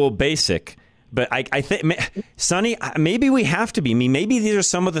Sunday school basic, but I think, Sonny, maybe we have to be. I mean, maybe these are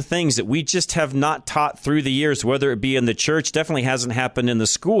some of the things that we just have not taught through the years, whether it be in the church, definitely hasn't happened in the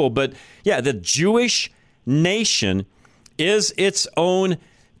school. But yeah, the Jewish nation is its own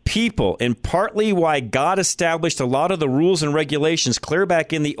people, and partly why God established a lot of the rules and regulations clear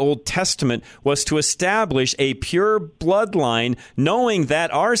back in the Old Testament was to establish a pure bloodline, knowing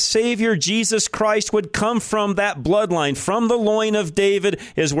that our Savior Jesus Christ would come from that bloodline. From the loin of David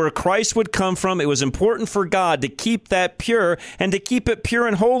is where Christ would come from. It was important for God to keep that pure and to keep it pure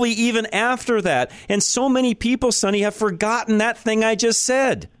and holy even after that. And so many people, Sonny, have forgotten that thing I just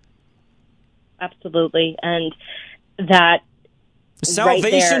said. Absolutely. And that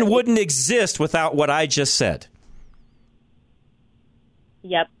salvation wouldn't exist without what I just said.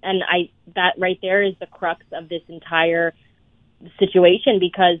 Yep. And that right there is the crux of this entire situation,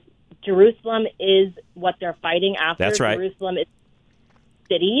 because Jerusalem is what they're fighting after. That's right. Jerusalem is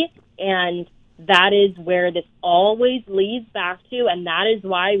the city, and that is where this always leads back to, and that is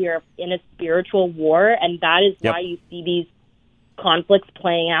why we are in a spiritual war, and that is why you see these conflicts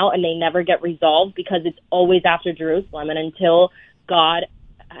playing out and they never get resolved, because it's always after Jerusalem. And until God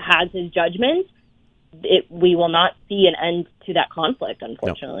has his judgment, we will not see an end to that conflict,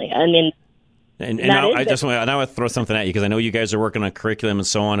 unfortunately. No. I mean, and now I want to throw something at you, because I know you guys are working on curriculum and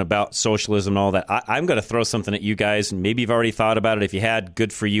so on about socialism and all that. I'm going to throw something at you guys, and maybe you've already thought about it. If you had,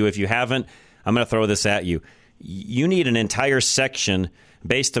 good for you. If you haven't, I'm going to throw this at you. You need an entire section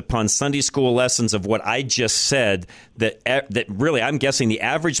based upon Sunday school lessons of what I just said, that really, I'm guessing the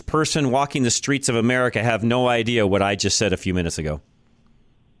average person walking the streets of America have no idea what I just said a few minutes ago.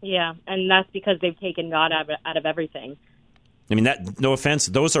 Yeah, and that's because they've taken God out of everything. I mean, no offense,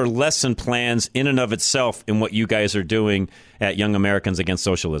 those are lesson plans in and of itself in what you guys are doing at Young Americans Against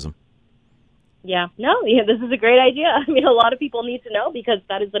Socialism. Yeah, this is a great idea. I mean, a lot of people need to know, because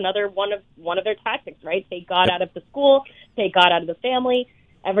that is another one of their tactics, right? Take God out of the school, take God out of the family,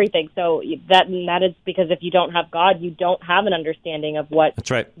 everything. So that is because if you don't have God, you don't have an understanding of what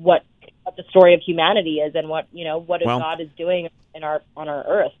that's right. what the story of humanity is, and what God is doing on our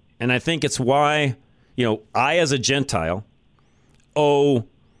earth. And I think it's why I as a Gentile owe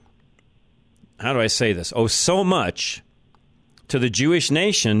so much to the Jewish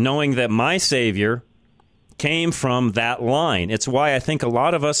nation, knowing that my Savior came from that line. It's why I think a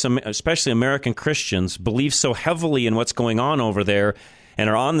lot of us, especially American Christians, believe so heavily in what's going on over there and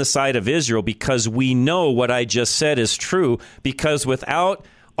are on the side of Israel, because we know what I just said is true, because without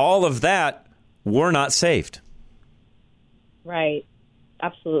all of that, we're not saved. Right.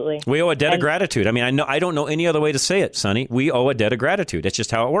 Absolutely. We owe a debt of gratitude. I mean, I don't know any other way to say it, Sonny. We owe a debt of gratitude. That's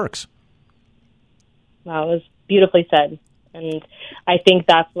just how it works. Wow, it was beautifully said. And I think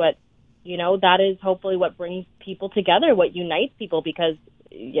that's what, that is hopefully what brings people together, what unites people, because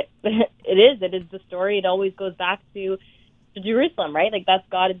it is the story. It always goes back to Jerusalem, right? Like, that's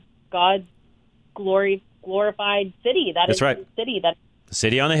God's glorified city. That's right. The city. The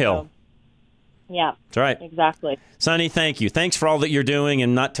city on the hill. So, yeah. That's right. Exactly. Sonny, thank you. Thanks for all that you're doing,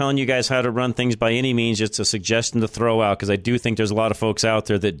 and not telling you guys how to run things by any means. Just a suggestion to throw out, because I do think there's a lot of folks out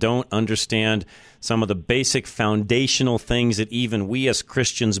there that don't understand some of the basic foundational things that even we as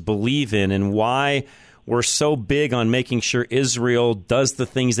Christians believe in, and why we're so big on making sure Israel does the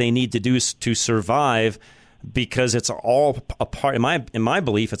things they need to do to survive, because it's all a part, in my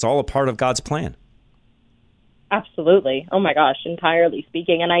belief, it's all a part of God's plan. Absolutely. Oh my gosh, entirely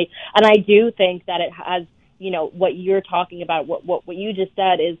speaking. And I do think that it has, what you're talking about, what you just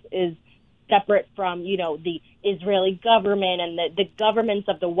said is separate from, the Israeli government and the governments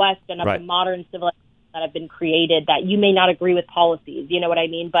of the West and of the modern civilizations that have been created, that you may not agree with policies, you know what I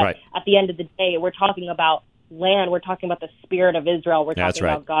mean? But at the end of the day, we're talking about land. We're talking about the spirit of Israel. We're talking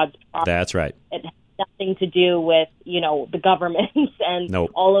about God's promise. That's right. It has nothing to do with, the governments and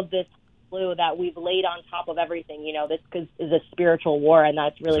all of this that we've laid on top of everything. This is a spiritual war, and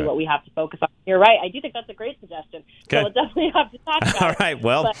that's really what we have to focus on. You're right. I do think that's a great suggestion. Okay. So we'll definitely have to talk about All right.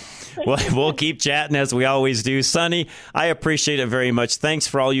 Well, we'll keep chatting as we always do. Sonny, I appreciate it very much. Thanks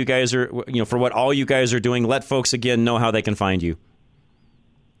for all you guys are, for what all you guys are doing. Let folks again know how they can find you.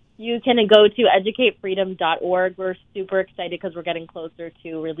 You can go to educatefreedom.org. We're super excited because we're getting closer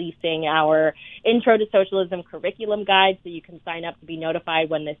to releasing our Intro to Socialism curriculum guide, so you can sign up to be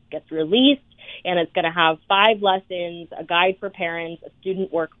notified when this gets released. And it's going to have 5 lessons, a guide for parents, a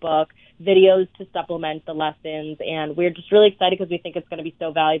student workbook, videos to supplement the lessons. And we're just really excited because we think it's going to be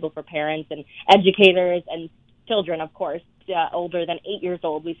so valuable for parents and educators and children, of course, older than 8 years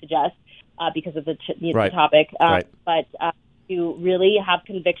old, we suggest, because of the topic. But to really have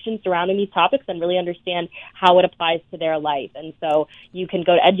conviction surrounding these topics and really understand how it applies to their life. And so you can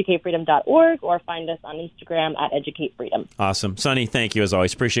go to educatefreedom.org or find us on Instagram at educatefreedom. Awesome. Sonny, thank you as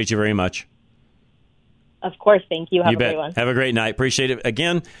always. Appreciate you very much. Of course. Thank you. Have a great one. Have a great night. Appreciate it.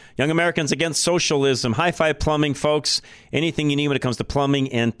 Again, Young Americans Against Socialism, High Five Plumbing, folks. Anything you need when it comes to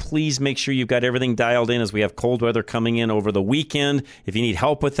plumbing, and please make sure you've got everything dialed in as we have cold weather coming in over the weekend. If you need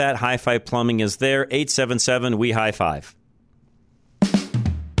help with that, High Five Plumbing is there. 877-WE-HIGH-FIVE.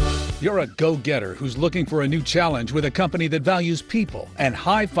 You're a go-getter who's looking for a new challenge with a company that values people, and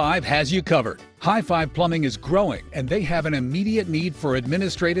High Five has you covered. High Five Plumbing is growing, and they have an immediate need for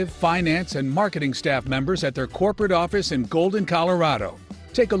administrative, finance, and marketing staff members at their corporate office in Golden, Colorado.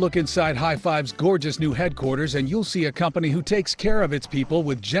 Take a look inside High Five's gorgeous new headquarters, and you'll see a company who takes care of its people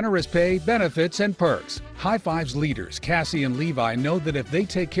with generous pay, benefits, and perks. High Five's leaders, Cassie and Levi, know that if they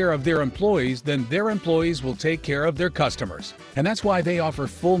take care of their employees, then their employees will take care of their customers. And that's why they offer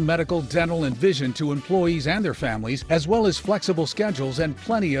full medical, dental, and vision to employees and their families, as well as flexible schedules and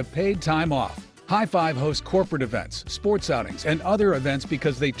plenty of paid time off. High Five hosts corporate events, sports outings, and other events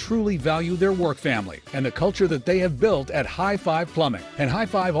because they truly value their work family and the culture that they have built at High Five Plumbing. And High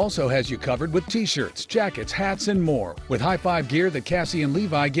Five also has you covered with t-shirts, jackets, hats, and more, with High Five gear that Cassie and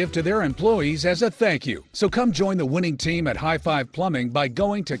Levi give to their employees as a thank you. So come join the winning team at High Five Plumbing by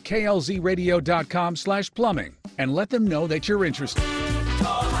going to klzradio.com/plumbing and let them know that you're interested.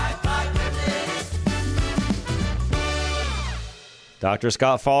 Dr.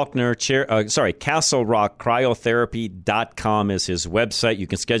 Scott Faulkner, CastleRockCryotherapy.com is his website. You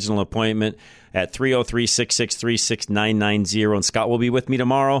can schedule an appointment at 303-663-6990. And Scott will be with me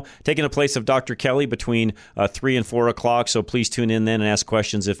tomorrow, taking the place of Dr. Kelly between 3 and 4 o'clock. So please tune in then and ask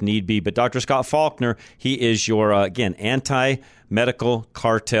questions if need be. But Dr. Scott Faulkner, he is your, again, anti-medical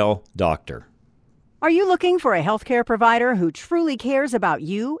cartel doctor. Are you looking for a healthcare provider who truly cares about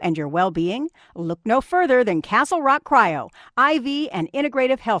you and your well-being? Look no further than Castle Rock Cryo, IV and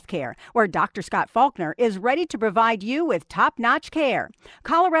integrative healthcare, where Dr. Scott Faulkner is ready to provide you with top-notch care.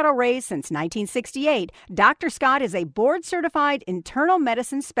 Colorado raised since 1968, Dr. Scott is a board-certified internal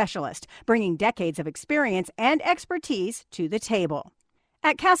medicine specialist, bringing decades of experience and expertise to the table.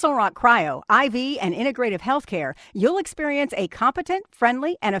 At Castle Rock Cryo, IV, and Integrative Healthcare, you'll experience a competent,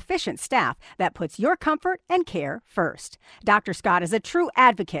 friendly, and efficient staff that puts your comfort and care first. Dr. Scott is a true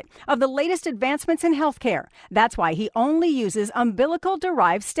advocate of the latest advancements in healthcare. That's why he only uses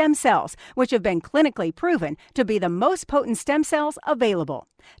umbilical-derived stem cells, which have been clinically proven to be the most potent stem cells available.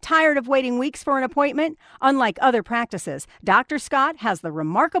 Tired of waiting weeks for an appointment? Unlike other practices, Dr. Scott has the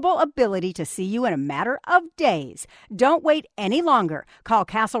remarkable ability to see you in a matter of days. Don't wait any longer. Call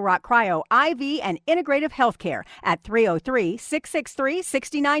Castle Rock Cryo IV and Integrative Healthcare at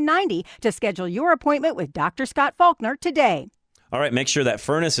 303-663-6990 to schedule your appointment with Dr. Scott Faulkner today. All right, make sure that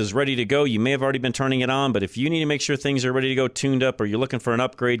furnace is ready to go. You may have already been turning it on, but if you need to make sure things are ready to go, tuned up, or you're looking for an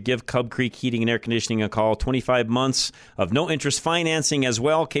upgrade, give Cub Creek Heating and Air Conditioning a call. 25 months of no-interest financing as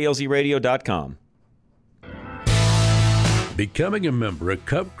well, klzradio.com. Becoming a member at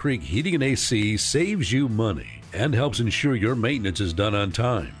Cub Creek Heating and AC saves you money and helps ensure your maintenance is done on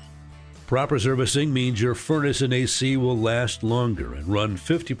time. Proper servicing means your furnace and AC will last longer and run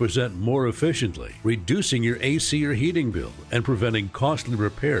 50% more efficiently, reducing your AC or heating bill and preventing costly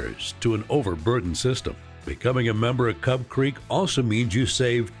repairs to an overburdened system. Becoming a member at Cub Creek also means you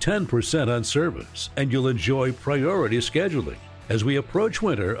save 10% on service and you'll enjoy priority scheduling. As we approach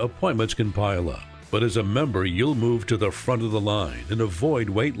winter, appointments can pile up, but as a member, you'll move to the front of the line and avoid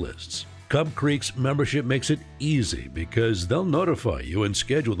wait lists. Cub Creek's membership makes it easy because they'll notify you and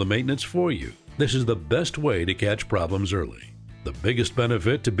schedule the maintenance for you. This is the best way to catch problems early. The biggest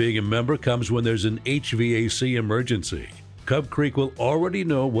benefit to being a member comes when there's an HVAC emergency. Cub Creek will already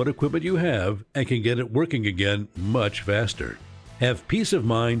know what equipment you have and can get it working again much faster. Have peace of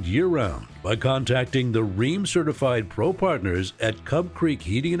mind year-round by contacting the Rheem-certified pro partners at Cub Creek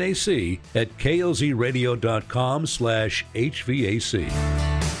Heating and AC at klzradio.com/HVAC.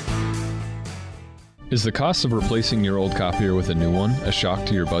 Is the cost of replacing your old copier with a new one a shock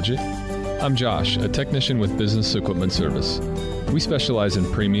to your budget? I'm Josh, a technician with Business Equipment Service. We specialize in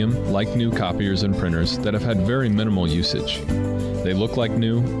premium, like-new copiers and printers that have had very minimal usage. They look like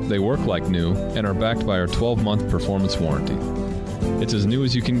new, they work like new, and are backed by our 12-month performance warranty. It's as new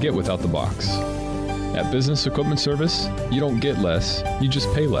as you can get without the box. At Business Equipment Service, you don't get less, you just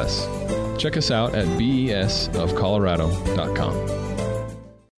pay less. Check us out at besofcolorado.com.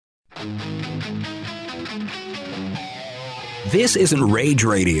 This isn't rage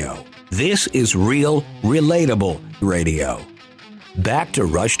radio. This is real, relatable radio. Back to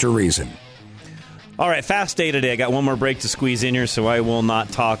Rush to Reason. All right, fast day today. I got one more break to squeeze in here, so I will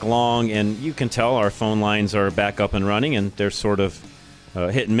not talk long. And you can tell our phone lines are back up and running, and they're sort of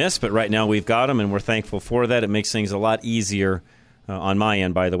hit and miss. But right now we've got them, and we're thankful for that. It makes things a lot easier on my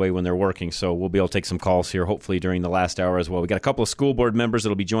end, by the way, when they're working. So we'll be able to take some calls here, hopefully during the last hour as well. We got a couple of school board members that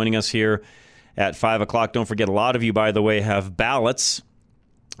will be joining us here at 5 o'clock. Don't forget, a lot of you, by the way, have ballots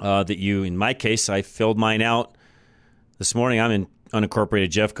that you, in my case, I filled mine out this morning. I'm in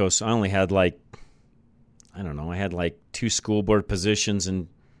unincorporated Jeffco, so I only had I had 2 school board positions and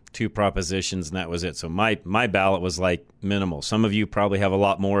 2 propositions, and that was it. So my ballot was minimal. Some of you probably have a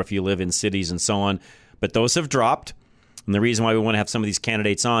lot more if you live in cities and so on, but those have dropped. And the reason why we want to have some of these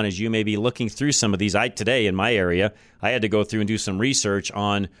candidates on is you may be looking through some of these. Today in my area, I had to go through and do some research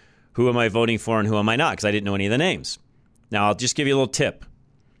on who am I voting for and who am I not, because I didn't know any of the names. Now, I'll just give you a little tip.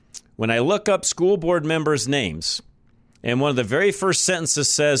 When I look up school board members' names, and one of the very first sentences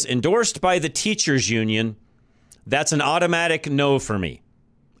says, endorsed by the teachers union, that's an automatic no for me.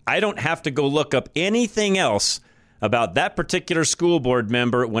 I don't have to go look up anything else about that particular school board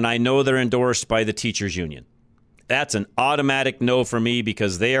member when I know they're endorsed by the teachers union. That's an automatic no for me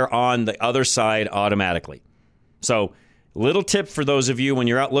because they are on the other side automatically. So, little tip for those of you when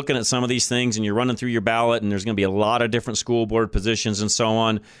you're out looking at some of these things and you're running through your ballot, and there's going to be a lot of different school board positions and so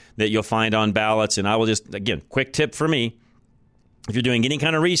on that you'll find on ballots. And I will just, again, quick tip for me, if you're doing any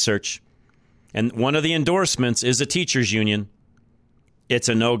kind of research and one of the endorsements is a teachers union, it's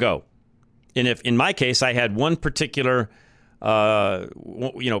a no-go. And if, in my case, I had one particular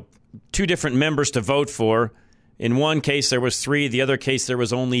two different members to vote for. In one case, there was 3. The other case, there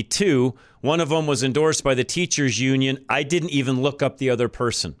was only 2. One of them was endorsed by the teachers union. I didn't even look up the other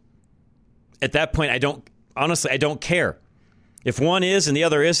person. At that point, I don't care. If one is and the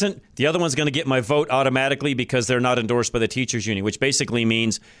other isn't, the other one's going to get my vote automatically because they're not endorsed by the teachers union, which basically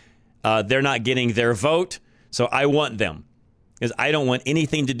means they're not getting their vote. So I want them, because I don't want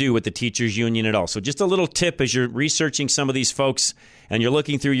anything to do with the teachers union at all. So just a little tip as you're researching some of these folks and you're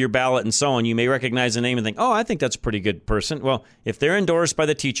looking through your ballot and so on, you may recognize a name and think, oh, I think that's a pretty good person. Well, if they're endorsed by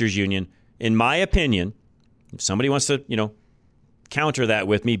the teachers union, in my opinion, if somebody wants to, counter that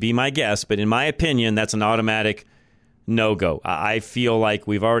with me, be my guest. But in my opinion, that's an automatic no-go. I feel like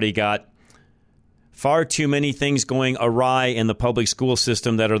we've already got far too many things going awry in the public school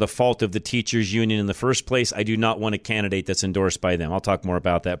system that are the fault of the teachers union in the first place. I do not want a candidate that's endorsed by them. I'll talk more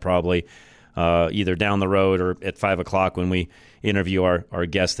about that probably either down the road or at 5 o'clock when we interview our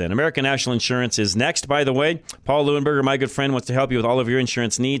guest then. American National Insurance is next, by the way. Paul Leuenberger, my good friend, wants to help you with all of your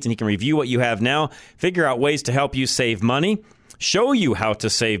insurance needs, and he can review what you have now, figure out ways to help you save money, show you how to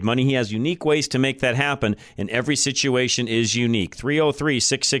save money. He has unique ways to make that happen, and every situation is unique.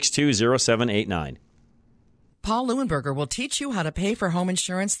 303-662-0789. Paul Leuenberger will teach you how to pay for home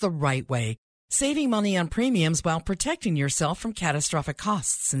insurance the right way, saving money on premiums while protecting yourself from catastrophic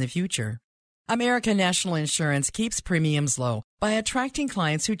costs in the future. American National Insurance keeps premiums low by attracting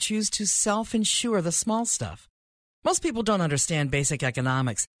clients who choose to self-insure the small stuff. Most people don't understand basic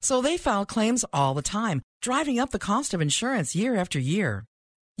economics, so they file claims all the time, driving up the cost of insurance year after year.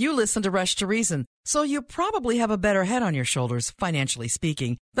 You listen to Rush to Reason, so you probably have a better head on your shoulders, financially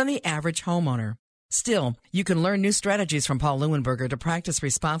speaking, than the average homeowner. Still, you can learn new strategies from Paul Leuenberger to practice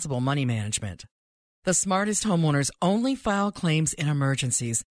responsible money management. The smartest homeowners only file claims in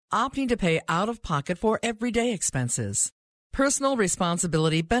emergencies, opting to pay out of pocket for everyday expenses. Personal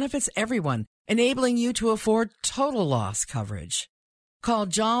responsibility benefits everyone, enabling you to afford total loss coverage. Call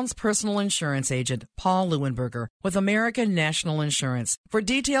John's personal insurance agent, Paul Leuenberger, with American National Insurance for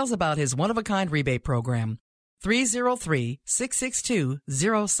details about his one-of-a-kind rebate program.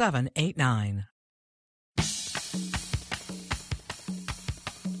 303-662-0789.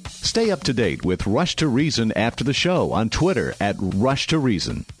 Stay up to date with Rush to Reason after the show on Twitter at Rush to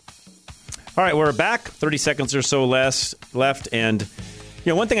Reason. All right, we're back. 30 seconds or so left. And,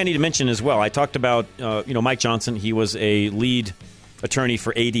 one thing I need to mention as well, I talked about, Mike Johnson. He was a lead attorney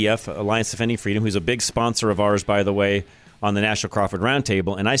for ADF, Alliance Defending Freedom, who's a big sponsor of ours, by the way, on the National Crawford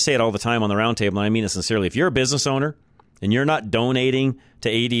Roundtable. And I say it all the time on the Roundtable, and I mean it sincerely. If you're a business owner and you're not donating to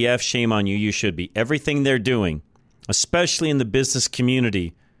ADF, shame on you. You should be. Everything they're doing, especially in the business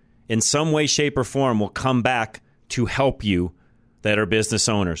community, in some way, shape, or form will come back to help you that are business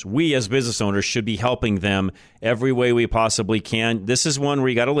owners. We as business owners should be helping them every way we possibly can. This is one where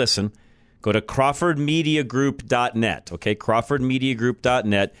you got to listen. Go to CrawfordMediaGroup.net, okay?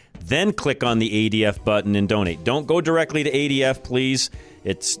 CrawfordMediaGroup.net. Then click on the ADF button and donate. Don't go directly to ADF, please.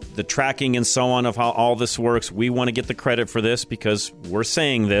 It's the tracking and so on of how all this works. We want to get the credit for this because we're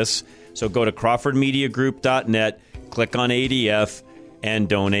saying this. So go to CrawfordMediaGroup.net, click on ADF, and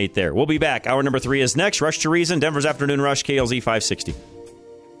donate there. We'll be back. Hour number 3 is next. Rush to Reason, Denver's Afternoon Rush, KLZ 560.